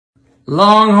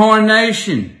Longhorn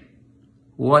Nation,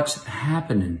 what's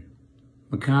happening?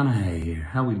 McConaughey here.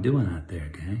 How we doing out there,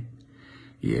 gang?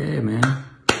 Yeah, man.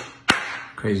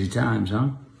 Crazy times,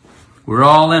 huh? We're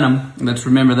all in them. Let's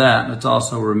remember that. Let's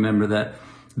also remember that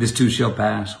this too shall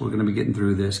pass. We're going to be getting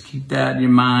through this. Keep that in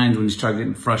your mind when you start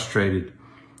getting frustrated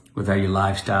with how your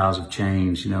lifestyles have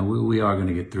changed. You know, we are going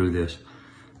to get through this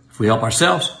if we help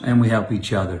ourselves and we help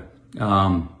each other.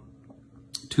 To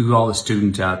all the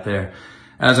students out there,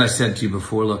 as I said to you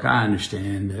before, look, I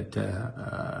understand that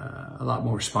a lot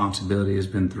more responsibility has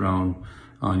been thrown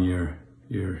on your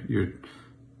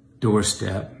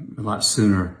doorstep a lot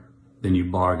sooner than you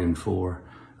bargained for.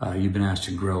 You've been asked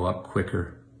to grow up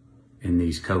quicker in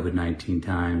these COVID-19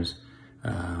 times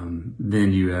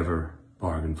than you ever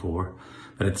bargained for.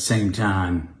 But at the same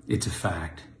time, it's a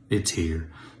fact. It's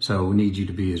here. So we need you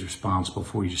to be as responsible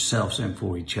for yourselves and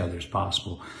for each other as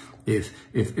possible.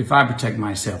 If I protect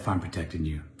myself, I'm protecting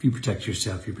you. If you protect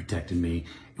yourself, you're protecting me.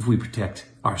 If we protect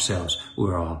ourselves,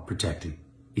 we're all protecting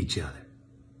each other.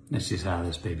 That's just how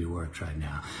this baby works right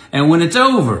now. And when it's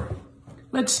over,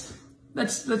 let's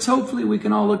hopefully we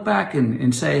can all look back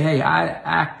and say, hey, I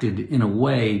acted in a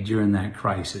way during that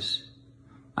crisis.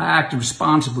 I acted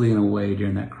responsibly in a way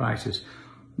during that crisis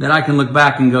that I can look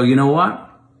back and go, you know what?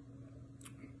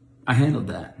 I handled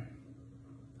that.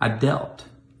 I dealt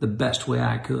the best way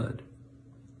I could.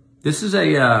 This is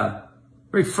a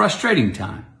very frustrating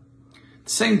time. At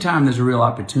the same time, there's a real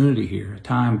opportunity here, a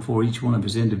time for each one of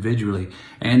us individually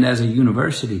and as a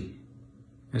university,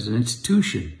 as an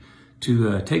institution,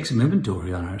 to take some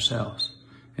inventory on ourselves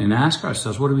and ask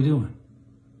ourselves, what are we doing?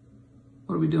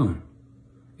 What are we doing?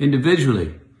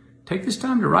 Individually, take this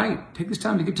time to write. Take this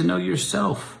time to get to know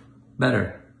yourself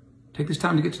better. Take this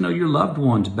time to get to know your loved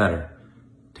ones better.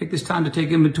 Take this time to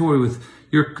take inventory with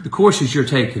the courses you're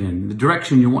taking and the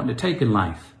direction you're wanting to take in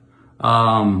life.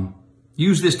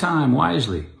 Use this time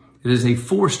wisely. It is a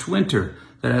forced winter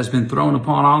that has been thrown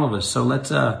upon all of us. So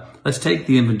let's take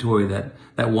the inventory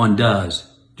that one does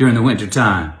during the winter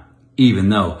time, even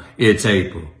though it's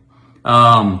April.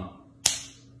 I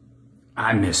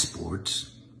miss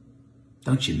sports.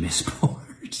 Don't you miss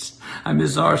sports? I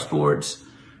miss our sports.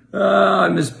 I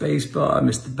miss baseball. I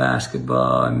miss the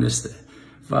basketball. I miss the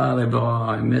volleyball.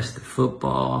 I miss the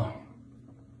football.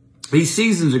 These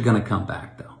seasons are going to come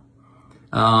back, though.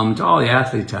 To all the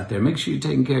athletes out there, make sure you're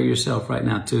taking care of yourself right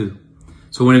now, too.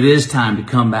 So when it is time to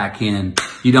come back in,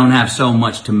 you don't have so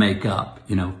much to make up,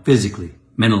 you know, physically,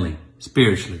 mentally,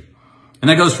 spiritually. And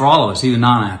that goes for all of us, even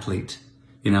non-athletes.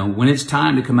 You know, when it's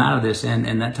time to come out of this,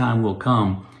 and that time will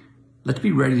come, let's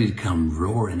be ready to come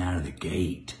roaring out of the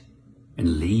gate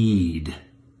and lead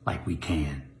like we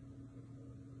can.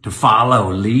 To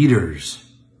follow leaders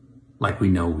like we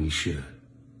know we should.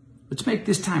 Let's make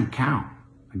this time count.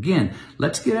 Again,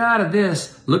 let's get out of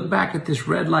this. Look back at this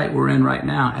red light we're in right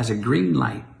now as a green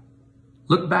light.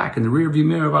 Look back in the rearview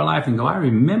mirror of our life and go, I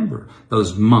remember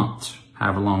those months,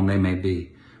 however long they may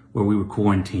be, where we were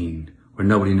quarantined, where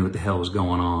nobody knew what the hell was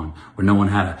going on, where no one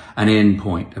had an end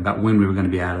point about when we were going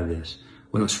to be out of this.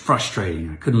 When it was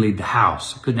frustrating, I couldn't leave the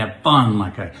house. I couldn't have fun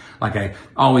like I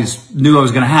always knew I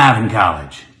was going to have in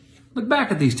college. Look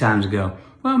back at these times and go,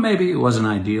 well, maybe it wasn't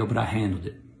ideal, but I handled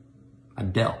it. I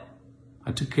dealt.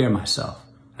 I took care of myself.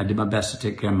 I did my best to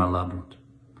take care of my loved ones.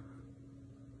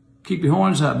 Keep your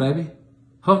horns up, baby.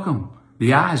 Hook 'em.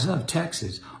 The eyes of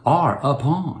Texas are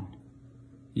upon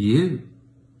you.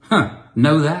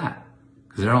 Know that,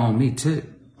 because they're on me too.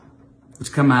 Let's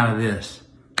come out of this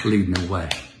leading the way.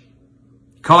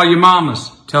 Call your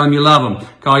mamas, tell them you love them.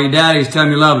 Call your daddies, tell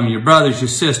them you love them. Your brothers, your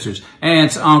sisters,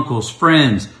 aunts, uncles,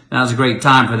 friends. Now's a great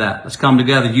time for that. Let's come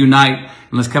together, unite,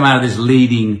 and let's come out of this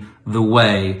leading the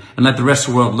way and let the rest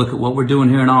of the world look at what we're doing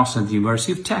here in Austin at the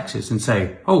University of Texas and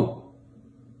say, oh,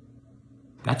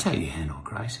 that's how you handle a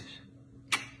crisis.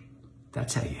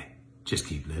 That's how you just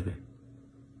keep living.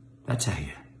 That's how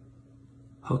you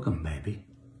hook 'em, baby.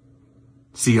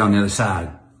 See you on the other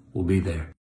side. We'll be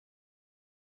there.